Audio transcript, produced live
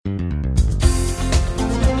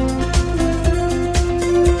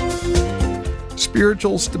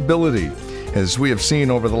spiritual stability. As we have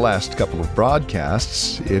seen over the last couple of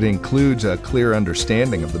broadcasts, it includes a clear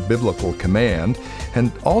understanding of the biblical command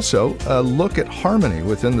and also a look at harmony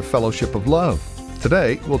within the fellowship of love.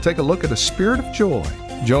 Today, we'll take a look at a spirit of joy.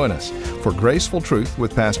 Join us for Graceful Truth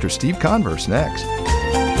with Pastor Steve Converse next.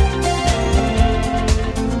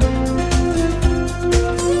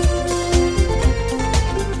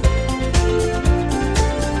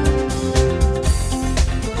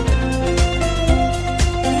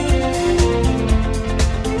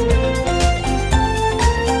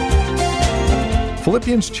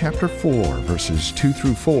 Philippians chapter 4, verses 2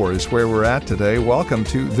 through 4 is where we're at today. Welcome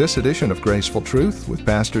to this edition of Graceful Truth with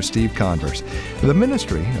Pastor Steve Converse, the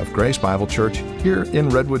ministry of Grace Bible Church here in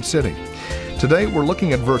Redwood City. Today we're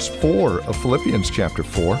looking at verse 4 of Philippians chapter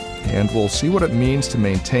 4, and we'll see what it means to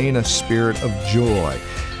maintain a spirit of joy.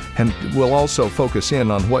 And we'll also focus in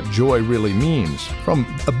on what joy really means from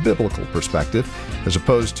a biblical perspective, as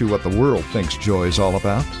opposed to what the world thinks joy is all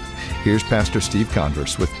about. Here's Pastor Steve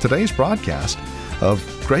Converse with today's broadcast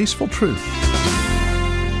of Graceful Truth.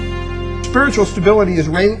 Spiritual stability is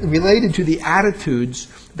related to the attitudes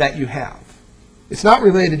that you have. It's not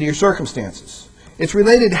related to your circumstances. It's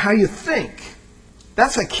related to how you think.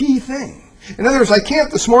 That's a key thing. In other words, I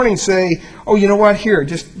can't this morning say, oh, you know what, here,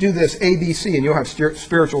 just do this A, B, C, and you'll have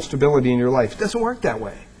spiritual stability in your life. It doesn't work that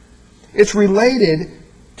way. It's related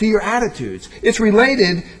to your attitudes. It's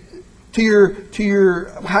related to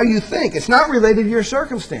your how you think. It's not related to your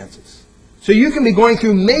circumstances. So you can be going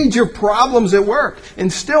through major problems at work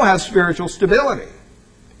and still have spiritual stability.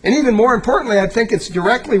 And even more importantly, I think it's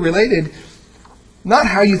directly related, not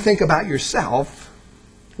how you think about yourself.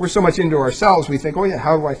 We're so much into ourselves, we think, oh yeah,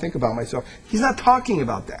 how do I think about myself? He's not talking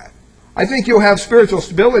about that. I think you'll have spiritual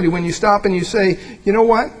stability when you stop and you say, you know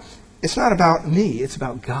what? It's not about me, it's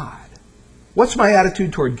about God. What's my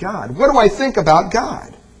attitude toward God? What do I think about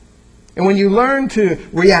God? And when you learn to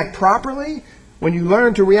react properly, when you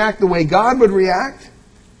learn to react the way God would react,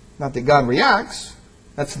 not that God reacts,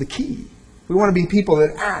 that's the key. We want to be people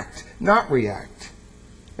that act, not react.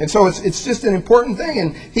 And so it's just an important thing.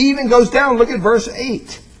 And he even goes down, look at verse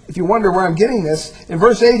 8. If you wonder where I'm getting this, in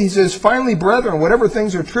verse 8 he says, finally, brethren, whatever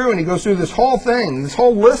things are true, and he goes through this whole thing, this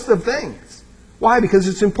whole list of things. Why? Because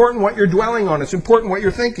it's important what you're dwelling on. It's important what you're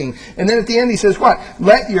thinking. And then at the end he says what?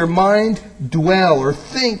 Let your mind dwell or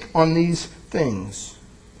think on these things.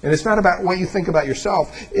 And it's not about what you think about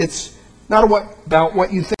yourself. It's not about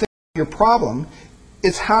what you think about your problem.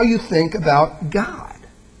 It's how you think about God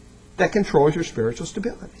that controls your spiritual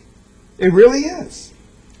stability. It really is.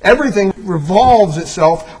 Everything revolves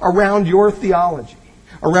itself around your theology,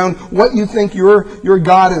 around what you think your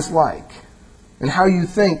God is like. And how you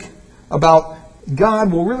think about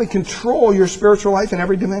God will really control your spiritual life in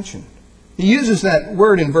every dimension. He uses that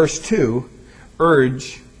word in verse 2,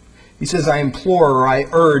 urge. He says, I implore or I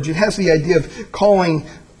urge. It has the idea of calling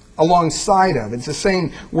alongside of. It's the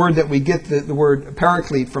same word that we get the word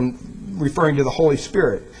paraclete from, referring to the Holy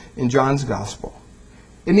Spirit in John's Gospel.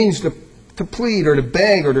 It means to plead or to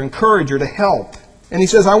beg or to encourage or to help. And he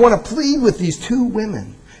says, I want to plead with these two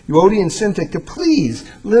women, Euodia and Syntyche, to please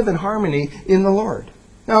live in harmony in the Lord.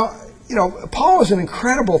 Now, Paul is an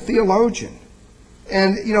incredible theologian.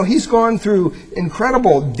 And, he's gone through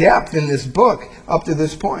incredible depth in this book up to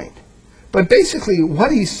this point. But basically, what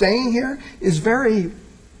he's saying here is very,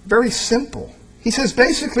 very simple. He says,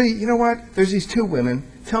 basically, you know what? There's these two women.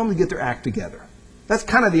 Tell them to get their act together. That's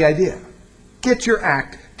kind of the idea. Get your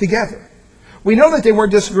act together. We know that they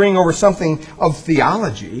weren't disagreeing over something of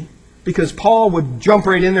theology, because Paul would jump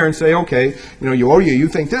right in there and say, okay, Euodia, you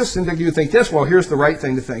think this, Syntyche, you think this. Well, here's the right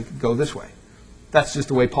thing to think. Go this way. That's just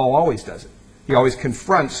the way Paul always does it. He always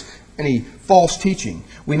confronts any false teaching.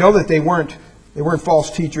 We know that they weren't false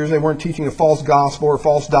teachers. They weren't teaching a false gospel or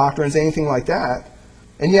false doctrines, anything like that.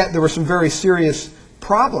 And yet there were some very serious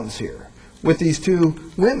problems here with these two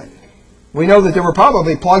women. We know that they were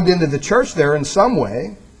probably plugged into the church there in some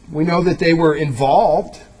way. We know that they were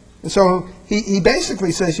involved. And so he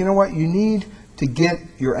basically says, you know what? You need to get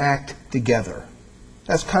your act together.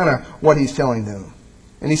 That's kind of what he's telling them.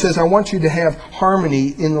 And he says, I want you to have harmony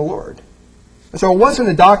in the Lord. And so it wasn't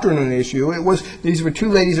a doctrinal issue. These were two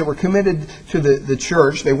ladies that were committed to the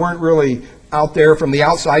church. They weren't really out there from the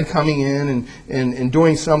outside coming in and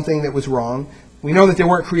doing something that was wrong. We know that they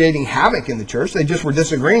weren't creating havoc in the church. They just were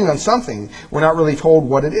disagreeing on something. We're not really told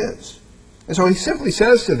what it is. And so he simply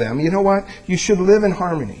says to them, you know what? You should live in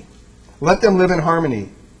harmony. Let them live in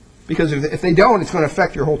harmony. Because if they don't, it's going to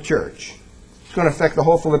affect your whole church. It's going to affect the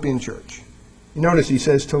whole Philippian church. You notice he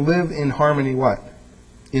says to live in harmony what?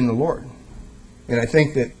 In the Lord. And I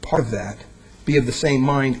think that part of that, be of the same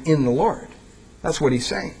mind in the Lord. That's what he's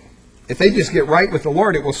saying. If they just get right with the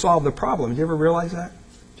Lord, it will solve the problem. Do you ever realize that? Do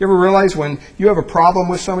you ever realize when you have a problem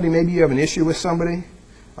with somebody, maybe you have an issue with somebody,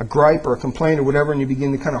 a gripe or a complaint or whatever, and you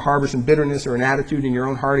begin to kind of harbor some bitterness or an attitude in your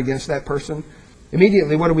own heart against that person,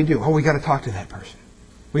 immediately what do? Oh, we got to talk to that person.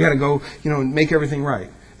 We got to go, make everything right.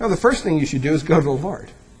 No, the first thing you should do is go to the Lord.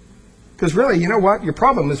 Because really, you know what? Your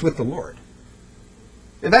problem is with the Lord.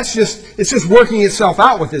 It's just working itself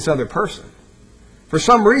out with this other person. For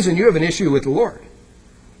some reason, you have an issue with the Lord.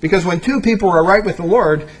 Because when two people are right with the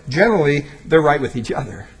Lord, generally, they're right with each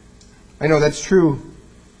other. I know that's true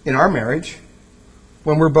in our marriage.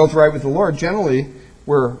 When we're both right with the Lord, generally,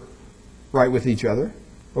 we're right with each other.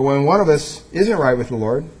 But when one of us isn't right with the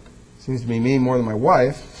Lord, it seems to be me more than my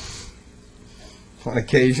wife, on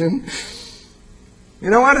occasion, you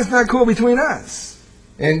know what? It's not cool between us.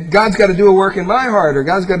 And God's got to do a work in my heart, or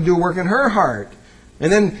God's got to do a work in her heart.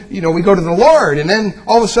 And then, we go to the Lord, and then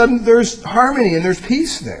all of a sudden there's harmony and there's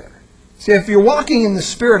peace there. See, if you're walking in the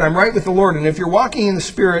Spirit, I'm right with the Lord. And if you're walking in the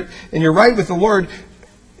Spirit and you're right with the Lord,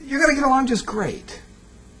 you're going to get along just great.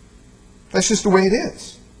 That's just the way it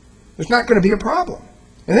is. There's not going to be a problem.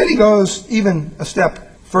 And then he goes even a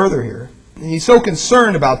step further here. And he's so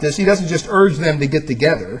concerned about this, he doesn't just urge them to get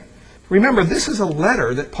together. Remember, this is a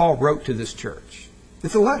letter that Paul wrote to this church.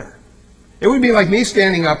 It's a letter. It would be like me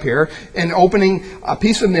standing up here and opening a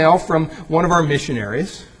piece of mail from one of our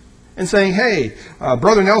missionaries and saying, hey,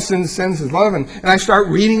 Brother Nelson sends his love, and I start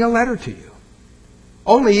reading a letter to you.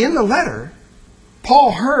 Only in the letter,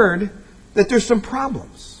 Paul heard that there's some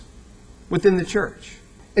problems within the church.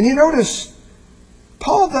 And you notice,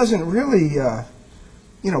 Paul doesn't really,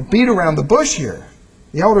 beat around the bush here.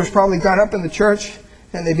 The elders probably got up in the church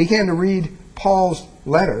and they began to read Paul's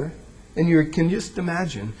letter. And you can just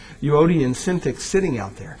imagine Euodia and Syntyche sitting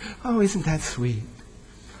out there. Oh, isn't that sweet?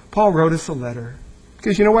 Paul wrote us a letter.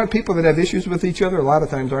 Because you know what? People that have issues with each other a lot of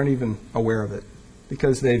times aren't even aware of it.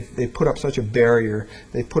 Because they've put up such a barrier.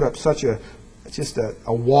 They've put up such a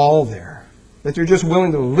wall there. That they're just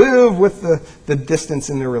willing to live with the distance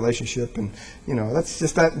in their relationship. And, that's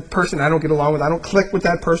just that person I don't get along with. I don't click with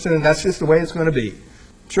that person, and that's just the way it's going to be.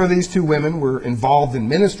 I'm sure these two women were involved in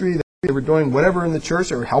ministry. They were doing whatever in the church.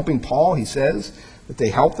 They were helping Paul, he says, that they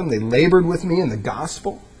helped them. They labored with me in the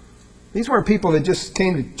gospel. These weren't people that just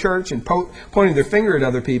came to church and pointed their finger at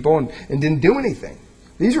other people and didn't do anything.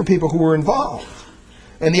 These were people who were involved.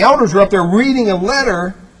 And the elders were up there reading a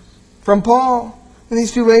letter from Paul. And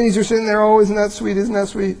these two ladies are sitting there, oh, isn't that sweet, isn't that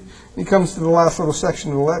sweet? And he comes to the last little section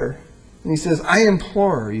of the letter. And he says, I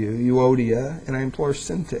implore you, Euodia, and I implore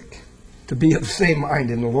Syntyche, to be of the same mind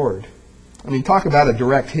in the Lord. I mean, talk about a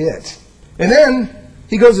direct hit. And then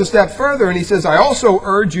he goes a step further and he says, I also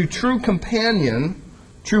urge you, true companion,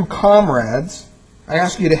 true comrades, I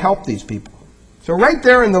ask you to help these people. So right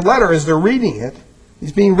there in the letter, as they're reading it,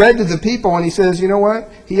 he's being read to the people, and he says, you know what?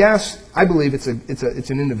 He asks, I believe it's an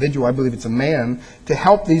individual, I believe it's a man, to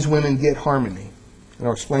help these women get harmony. And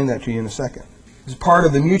I'll explain that to you in a second. It's part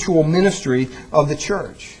of the mutual ministry of the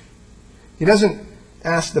church. He doesn't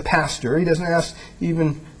ask the pastor, he doesn't ask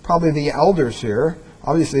even probably the elders here.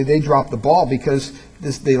 Obviously, they dropped the ball because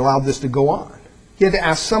they allowed this to go on. He had to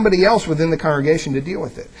ask somebody else within the congregation to deal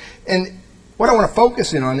with it. And what I want to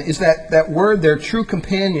focus in on is that word there, true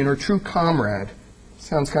companion or true comrade.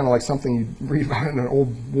 Sounds kind of like something you read about in an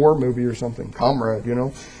old war movie or something. Comrade,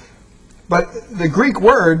 But the Greek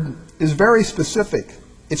word is very specific.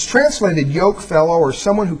 It's translated yoke fellow, or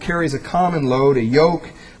someone who carries a common load. A yoke,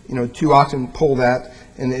 two oxen pull that,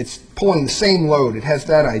 and it's pulling the same load. It has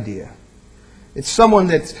that idea. It's someone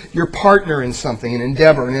that's your partner in something, an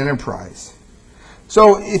endeavor, an enterprise.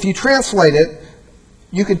 So if you translate it,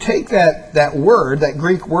 you could take that word, that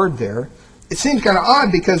Greek word there. It seems kind of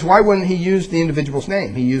odd because why wouldn't he use the individual's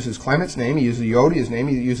name? He uses Clement's name, he uses Euodia's name,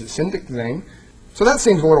 he uses Syntyche's name. So that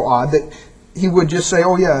seems a little odd that he would just say,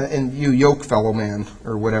 oh yeah, and you yoke fellow man,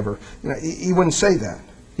 or whatever. He wouldn't say that.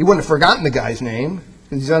 He wouldn't have forgotten the guy's name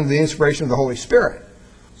because he's under the inspiration of the Holy Spirit.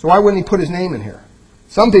 So why wouldn't he put his name in here?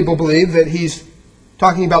 Some people believe that he's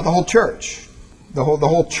talking about the whole church. The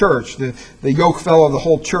whole church, the yoke fellow of the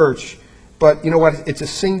whole church. But you know what? It's a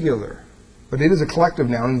singular. But it is a collective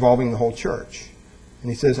noun involving the whole church.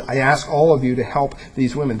 And he says, I ask all of you to help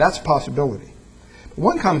these women. That's a possibility.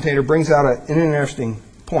 One commentator brings out an interesting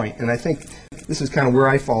point, and I think this is kind of where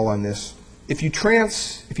I fall on this. If you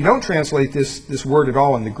don't translate this word at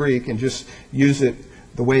all in the Greek and just use it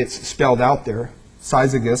the way it's spelled out there,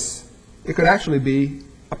 Syzygus, it could actually be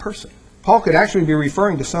a person. Paul could actually be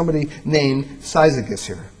referring to somebody named Syzygus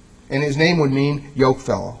here. And his name would mean yoke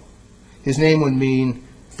fellow. His name would mean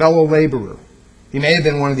fellow laborer. He may have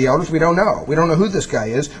been one of the elders. We don't know. We don't know who this guy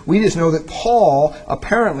is. We just know that Paul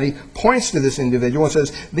apparently points to this individual and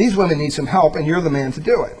says, these women need some help, and you're the man to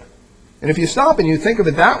do it. And if you stop and you think of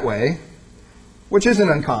it that way, which isn't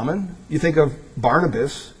uncommon, you think of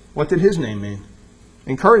Barnabas. What did his name mean?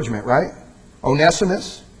 Encouragement, right?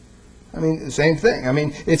 Onesimus. I mean, the same thing. I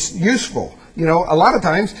mean, it's useful. You know, a lot of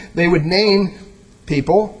times they would name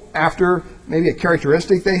people after maybe a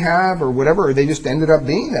characteristic they have or whatever, or they just ended up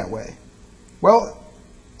being that way. Well,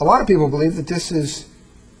 a lot of people believe that this is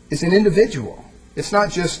an individual. It's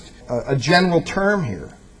not just a general term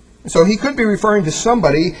here. So he could be referring to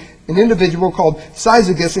somebody, an individual called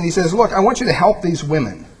Syzygus, and he says, look, I want you to help these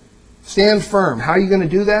women. Stand firm. How are you going to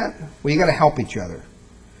do that? Well, you got to help each other.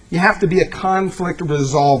 You have to be a conflict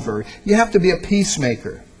resolver. You have to be a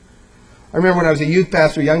peacemaker. I remember when I was a youth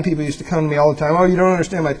pastor, young people used to come to me all the time, oh, you don't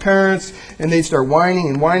understand my parents, and they'd start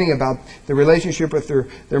whining about the relationship with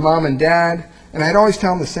their mom and dad. And I'd always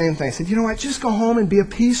tell them the same thing. I said, you know what, just go home and be a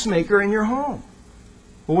peacemaker in your home.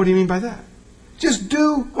 Well, what do you mean by that? Just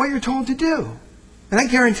do what you're told to do. And I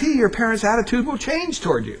guarantee your parents' attitude will change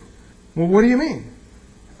toward you. Well, what do you mean?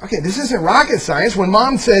 Okay, this isn't rocket science. When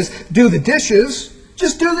mom says, do the dishes,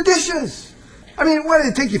 just do the dishes. I mean, what,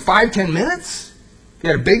 did it take you 5-10 minutes? If you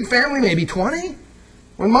had a big family, maybe 20?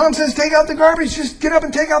 When mom says, take out the garbage, just get up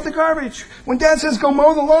and take out the garbage. When dad says, go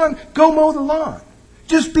mow the lawn, go mow the lawn.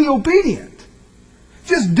 Just be obedient.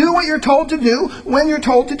 Just do what you're told to do when you're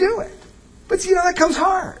told to do it. But, you know, that comes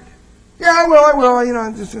hard. Yeah, I will, you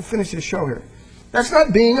know, just to finish this show here. That's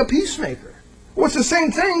not being a peacemaker. Well, it's the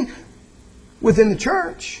same thing within the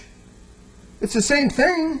church. It's the same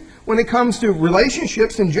thing when it comes to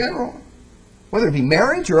relationships in general, whether it be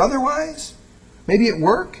marriage or otherwise, maybe at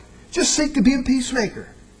work. Just seek to be a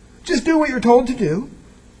peacemaker. Just do what you're told to do,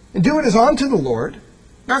 and do it as unto the Lord,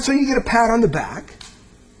 not so you get a pat on the back.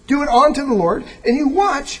 Do it unto the Lord, and you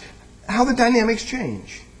watch how the dynamics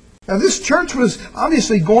change. Now, this church was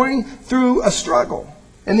obviously going through a struggle.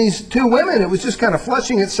 And these two women, it was just kind of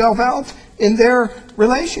fleshing itself out in their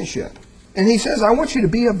relationship. And he says, I want you to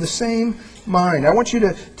be of the same mind. I want you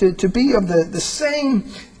to be of the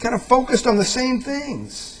same, kind of focused on the same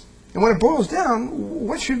things. And when it boils down,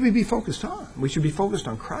 what should we be focused on? We should be focused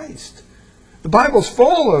on Christ. The Bible's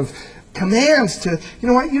full of commands to, you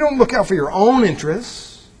know what, you don't look out for your own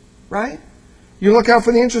interests, right? You look out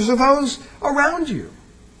for the interests of those around you.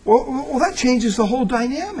 Well, that changes the whole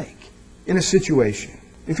dynamic in a situation.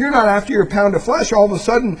 If you're not after your pound of flesh, all of a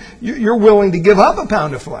sudden you're willing to give up a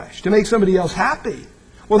pound of flesh to make somebody else happy.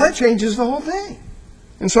 Well, that changes the whole thing.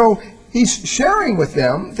 And so he's sharing with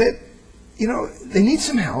them that, you know, they need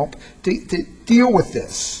some help to deal with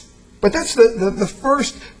this. But that's the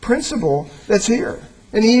first principle that's here.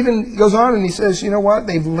 And he even goes on and he says, you know what,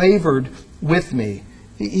 they've labored with me.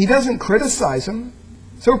 He doesn't criticize them.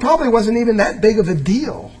 So it probably wasn't even that big of a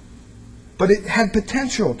deal. But it had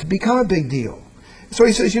potential to become a big deal. So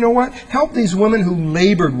he says, you know what? Help these women who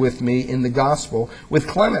labored with me in the gospel, with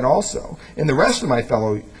Clement also, and the rest of my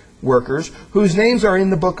fellow workers, whose names are in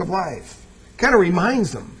the book of life. Kind of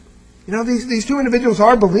reminds them. You know, these two individuals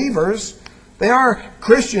are believers. They are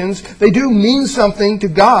Christians. They do mean something to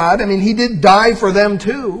God. I mean, he did die for them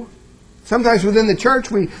too. Sometimes within the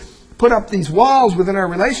church we put up these walls within our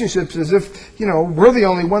relationships as if, you know, we're the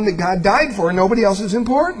only one that God died for and nobody else is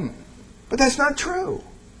important. But that's not true.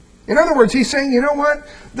 In other words, he's saying, you know what?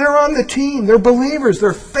 They're on the team. They're believers.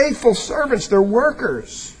 They're faithful servants. They're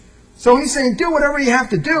workers. So he's saying, do whatever you have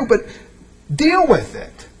to do, but deal with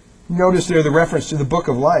it. Notice there the reference to the book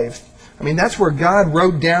of life. I mean, that's where God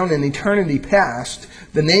wrote down in eternity past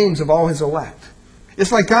the names of all his elect.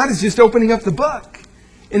 It's like God is just opening up the book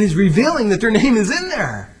and is revealing that their name is in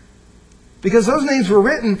there. Because those names were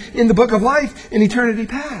written in the book of life in eternity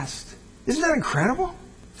past. Isn't that incredible?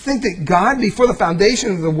 Think that God, before the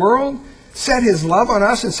foundation of the world, set his love on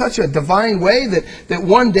us in such a divine way that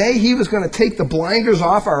one day he was going to take the blinders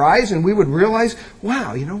off our eyes and we would realize,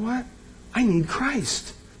 wow, you know what? I need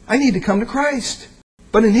Christ. I need to come to Christ.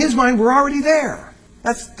 But in his mind, we're already there.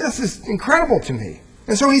 That's just incredible to me.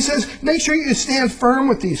 And so he says, make sure you stand firm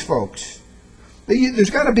with these folks. There's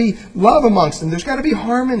got to be love amongst them. There's got to be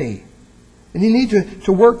harmony. And you need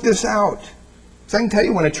to work this out. So I can tell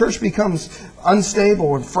you, when a church becomes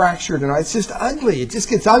unstable and fractured, and it's just ugly. It just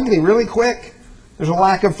gets ugly really quick. There's a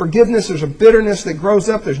lack of forgiveness. There's a bitterness that grows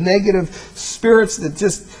up. There's negative spirits that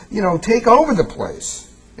just, you know, take over the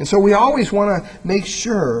place. And so we always want to make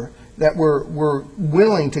sure that we're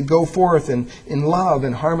willing to go forth in love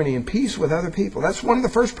and harmony and peace with other people. That's one of the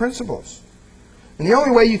first principles. And the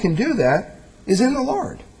only way you can do that is in the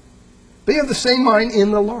Lord. Be of the same mind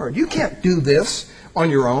in the Lord. You can't do this on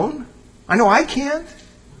your own. I know I can't.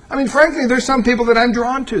 I mean, frankly, there's some people that I'm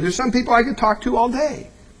drawn to. There's some people I could talk to all day.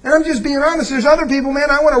 And I'm just being honest. There's other people, man,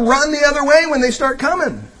 I want to run the other way when they start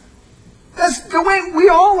coming. That's the way we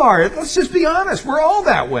all are. Let's just be honest. We're all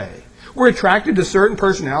that way. We're attracted to certain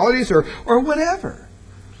personalities or whatever.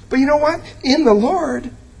 But you know what? In the Lord,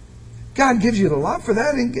 God gives you the love for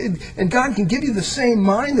that. And God can give you the same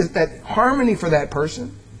mind, that harmony for that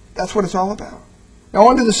person. That's what it's all about. Now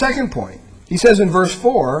on to the second point. He says in verse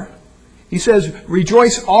 4, he says,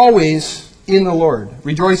 rejoice always in the Lord.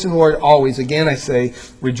 Rejoice in the Lord always. Again, I say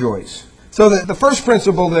rejoice. So the first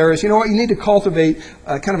principle there is, you know what, you need to cultivate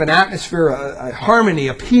kind of an atmosphere, a harmony,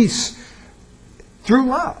 a peace through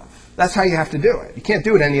love. That's how you have to do it. You can't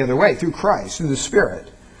do it any other way, through Christ, through the Spirit.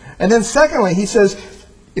 And then secondly, he says,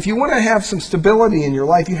 if you want to have some stability in your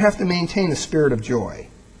life, you have to maintain a spirit of joy.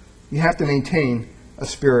 You have to maintain a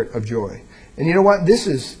spirit of joy. And you know what? This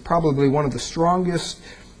is probably one of the strongest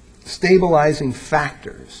stabilizing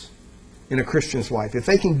factors in a Christian's life. If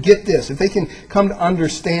they can get this, if they can come to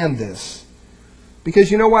understand this.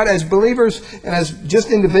 Because you know what? As believers and as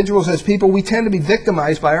just individuals, as people, we tend to be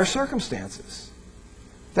victimized by our circumstances.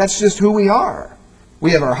 That's just who we are.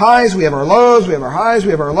 We have our highs, we have our lows, we have our highs,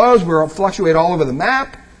 we have our lows. We fluctuate all over the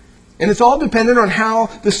map. And it's all dependent on how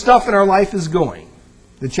the stuff in our life is going.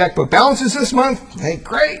 The checkbook balances this month. Hey,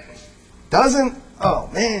 great. Doesn't? Oh,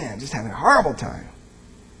 man, just having a horrible time.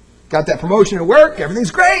 Got that promotion at work.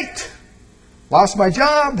 Everything's great. Lost my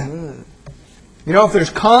job. You know, if there's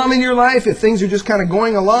calm in your life, if things are just kind of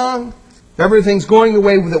going along, if everything's going the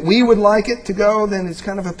way that we would like it to go, then it's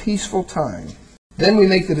kind of a peaceful time. Then we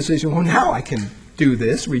make the decision, well, now I can do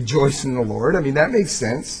this, rejoice in the Lord. I mean, that makes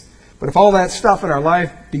sense. But if all that stuff in our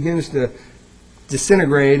life begins to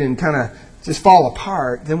disintegrate and kind of just fall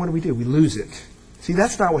apart, then what do? We lose it. See,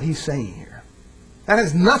 that's not what he's saying here. That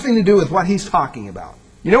has nothing to do with what he's talking about.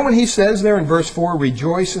 You know when he says there in verse 4,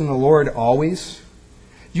 rejoice in the Lord always?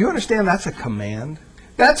 Do you understand that's a command?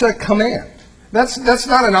 That's a command. That's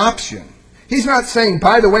not an option. He's not saying,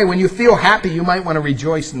 by the way, when you feel happy, you might want to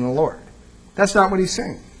rejoice in the Lord. That's not what he's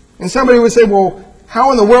saying. And somebody would say, well,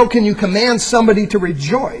 how in the world can you command somebody to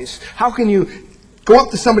rejoice? How can you go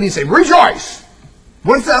up to somebody and say, rejoice?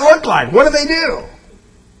 What does that look like? What do they do?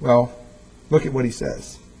 Well, look at what he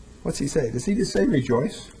says. What's he say? Does he just say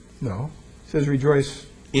rejoice? No. He says rejoice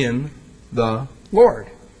in the Lord.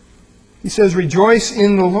 He says rejoice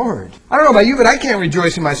in the Lord. I don't know about you, but I can't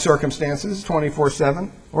rejoice in my circumstances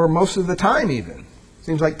 24/7, or most of the time even.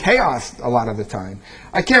 Seems like chaos a lot of the time.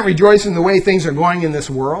 I can't rejoice in the way things are going in this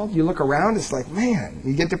world. You look around, it's like, man,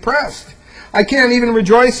 you get depressed. I can't even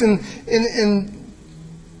rejoice in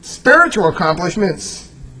spiritual accomplishments.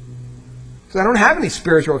 Because I don't have any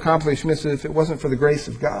spiritual accomplishments if it wasn't for the grace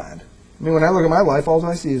of God. I mean, when I look at my life, all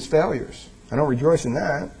I see is failures. I don't rejoice in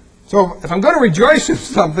that. So if I'm going to rejoice in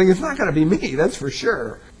something, it's not going to be me, that's for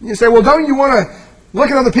sure. You say, well, don't you want to look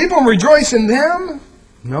at other people and rejoice in them?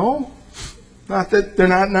 No. Not that they're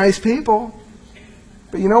not nice people.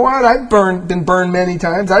 But you know what? I've been burned many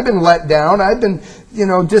times. I've been let down. I've been,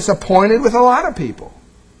 disappointed with a lot of people.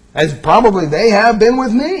 As probably they have been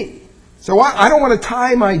with me. So I don't want to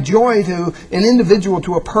tie my joy to an individual,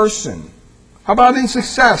 to a person. How about in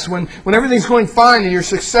success? When everything's going fine and you're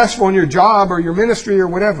successful in your job or your ministry or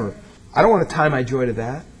whatever. I don't want to tie my joy to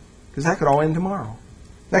that. Because that could all end tomorrow.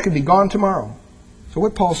 That could be gone tomorrow. So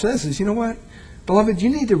what Paul says is, you know what? Beloved, you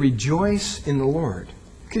need to rejoice in the Lord.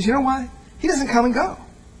 Because you know what? He doesn't come and go.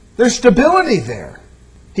 There's stability there.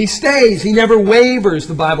 He stays. He never wavers,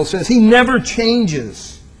 the Bible says. He never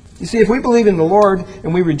changes. You see, if we believe in the Lord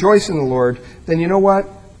and we rejoice in the Lord, then you know what?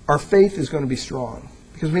 Our faith is going to be strong.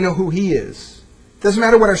 Because we know who He is. It doesn't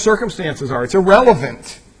matter what our circumstances are. It's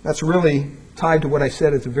irrelevant. That's really tied to what I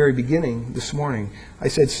said at the very beginning this morning. I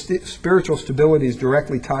said spiritual stability is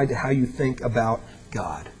directly tied to how you think about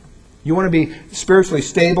God. You want to be spiritually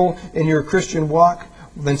stable in your Christian walk?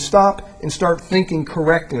 Then stop and start thinking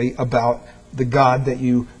correctly about the God that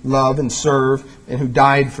you love and serve and who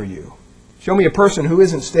died for you. Show me a person who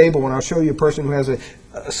isn't stable, and I'll show you a person who has a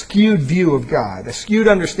skewed view of God, a skewed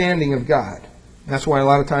understanding of God. That's why a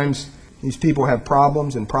lot of times these people have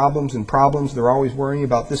problems and problems and problems. They're always worrying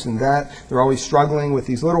about this and that. They're always struggling with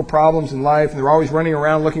these little problems in life. And they're always running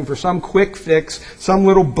around looking for some quick fix, some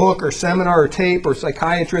little book or seminar or tape or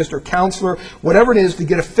psychiatrist or counselor, whatever it is, to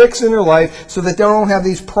get a fix in their life so that they don't have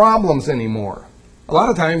these problems anymore. A lot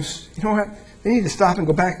of times, you know what? They need to stop and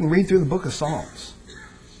go back and read through the book of Psalms.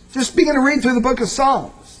 Just begin to read through the book of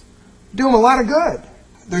Psalms. Do them a lot of good.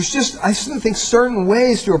 There's I think, certain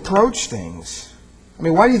ways to approach things. I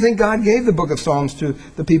mean, why do you think God gave the book of Psalms to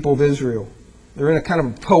the people of Israel? They're in a kind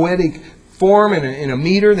of poetic form in a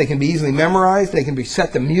meter. They can be easily memorized. They can be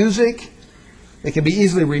set to music. They can be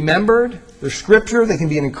easily remembered. They're scripture. They can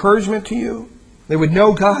be an encouragement to you. They would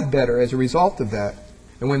know God better as a result of that.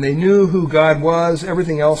 And when they knew who God was,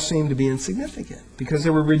 everything else seemed to be insignificant because they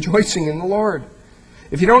were rejoicing in the Lord.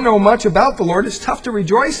 If you don't know much about the Lord, it's tough to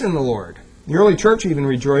rejoice in the Lord. The early church even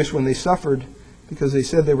rejoiced when they suffered because they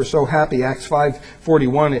said they were so happy. Acts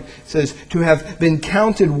 5:41, it says, to have been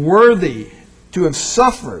counted worthy, to have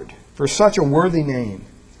suffered for such a worthy name.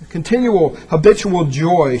 Continual, habitual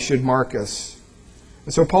joy should mark us.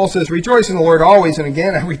 And so Paul says, rejoice in the Lord always. And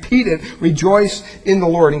again, I repeat it, rejoice in the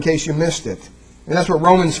Lord in case you missed it. And that's what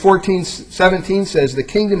Romans 14:17 says. The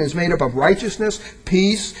kingdom is made up of righteousness,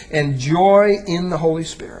 peace, and joy in the Holy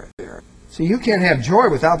Spirit. See, you can't have joy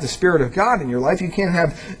without the Spirit of God in your life. You can't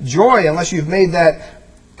have joy unless you've made that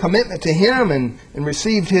commitment to Him and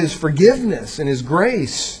received His forgiveness and His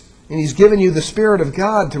grace. And He's given you the Spirit of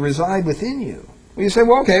God to reside within you. Well, you say,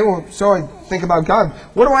 so I think about God.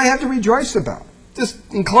 What do I have to rejoice about? Just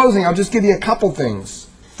in closing, I'll just give you a couple things.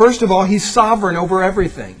 First of all, He's sovereign over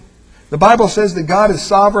everything. The Bible says that God is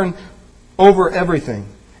sovereign over everything.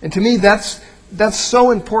 And to me, that's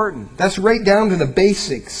so important. That's right down to the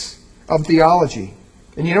basics of theology.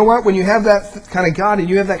 And you know what? When you have that kind of God and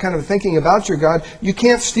you have that kind of thinking about your God, you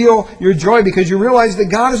can't steal your joy because you realize that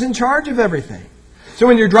God is in charge of everything. So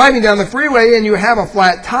when you're driving down the freeway and you have a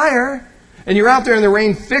flat tire and you're out there in the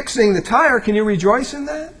rain fixing the tire, can you rejoice in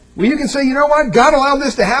that? Well, you can say, you know what? God allowed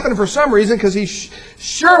this to happen for some reason because He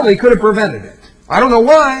surely could have prevented it. I don't know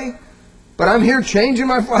why, but I'm here changing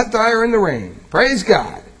my flat tire in the rain. Praise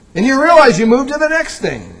God. And you realize you move to the next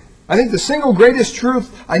thing. I think the single greatest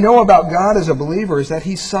truth I know about God as a believer is that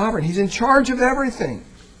He's sovereign. He's in charge of everything.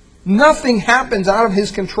 Nothing happens out of His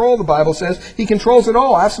control, the Bible says. He controls it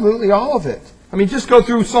all, absolutely all of it. I mean, just go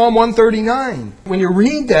through Psalm 139. When you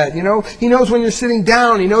read that, He knows when you're sitting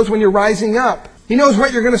down. He knows when you're rising up. He knows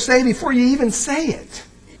what you're going to say before you even say it.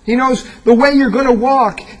 He knows the way you're going to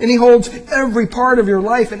walk, and He holds every part of your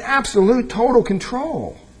life in absolute, total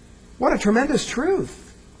control. What a tremendous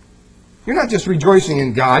truth. You're not just rejoicing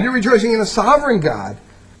in God, you're rejoicing in a sovereign God.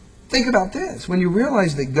 Think about this. When you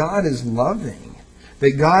realize that God is loving,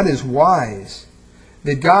 that God is wise,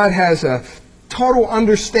 that God has a total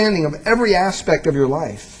understanding of every aspect of your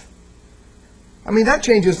life, I mean, that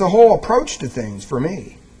changes the whole approach to things for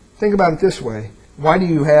me. Think about it this way. Why do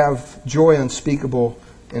you have joy unspeakable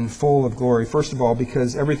and full of glory? First of all,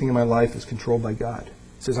 because everything in my life is controlled by God.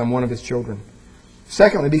 It says I'm one of His children.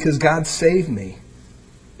 Secondly, because God saved me.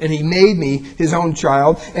 And He made me His own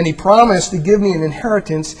child. And He promised to give me an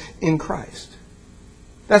inheritance in Christ.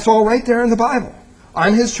 That's all right there in the Bible.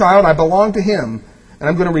 I'm His child. I belong to Him. And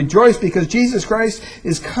I'm going to rejoice because Jesus Christ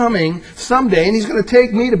is coming someday. And He's going to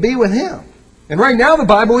take me to be with Him. And right now the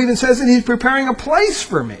Bible even says that He's preparing a place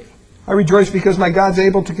for me. I rejoice because my God's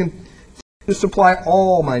able to supply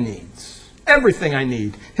all my needs. Everything I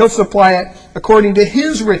need. He'll supply it according to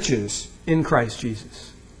His riches in Christ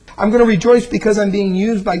Jesus. I'm going to rejoice because I'm being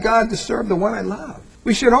used by God to serve the one I love.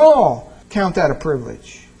 We should all count that a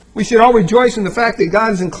privilege. We should all rejoice in the fact that God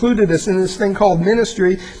has included us in this thing called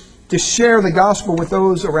ministry to share the gospel with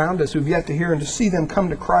those around us who've yet to hear and to see them come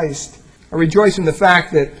to Christ. I rejoice in the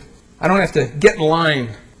fact that I don't have to get in line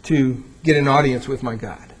to get an audience with my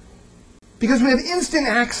God. Because we have instant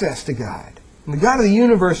access to God. And the God of the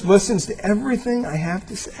universe listens to everything I have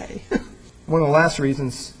to say. One of the last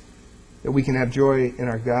reasons that we can have joy in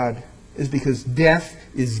our God is because death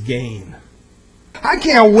is gain. I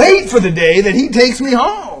can't wait for the day that He takes me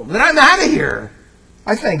home, that I'm out of here.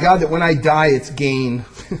 I thank God that when I die, it's gain.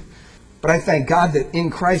 But I thank God that in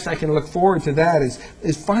Christ I can look forward to that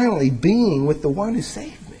is finally being with the one who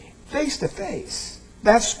saved me, face to face.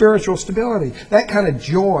 That's spiritual stability, that kind of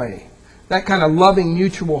joy, that kind of loving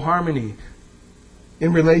mutual harmony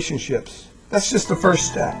in relationships. That's just the first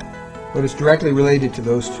step. But it's directly related to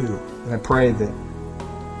those two. And I pray that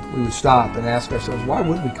we would stop and ask ourselves, why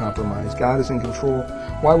would we compromise? God is in control.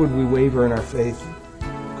 Why would we waver in our faith?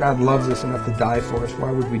 God loves us enough to die for us.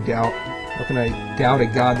 Why would we doubt? How can I doubt a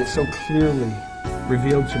God that's so clearly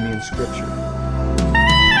revealed to me in Scripture?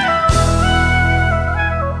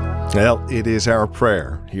 Well, it is our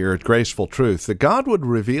prayer here at Graceful Truth that God would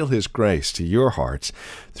reveal His grace to your hearts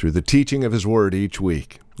through the teaching of His Word each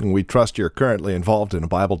week. And we trust you're currently involved in a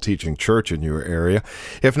Bible teaching church in your area.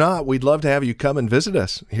 If not, we'd love to have you come and visit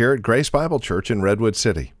us here at Grace Bible Church in Redwood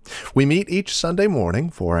City. We meet each Sunday morning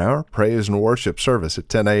for our praise and worship service at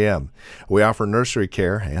 10 a.m. We offer nursery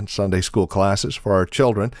care and Sunday school classes for our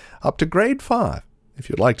children up to grade 5. If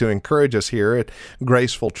you'd like to encourage us here at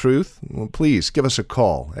Graceful Truth, please give us a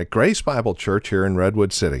call at Grace Bible Church here in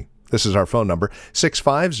Redwood City. This is our phone number,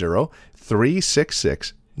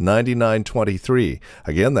 650-366-9923.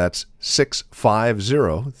 Again, that's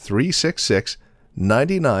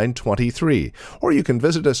 650-366-9923. Or you can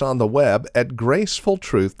visit us on the web at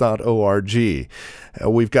gracefultruth.org.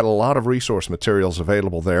 We've got a lot of resource materials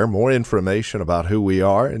available there, more information about who we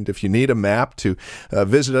are, and if you need a map to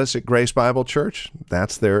visit us at Grace Bible Church,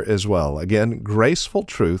 that's there as well. Again,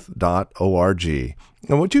 gracefultruth.org.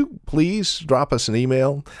 And would you please drop us an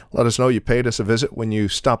email? Let us know you paid us a visit when you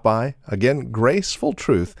stop by. Again,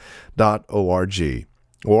 gracefultruth.org.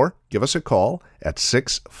 Or give us a call at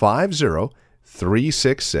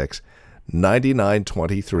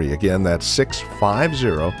 650-366-9923. Again, that's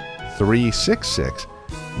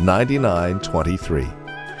 650-366-9923.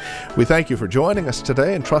 We thank you for joining us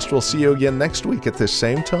today and trust we'll see you again next week at this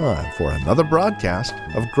same time for another broadcast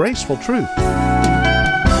of Graceful Truth.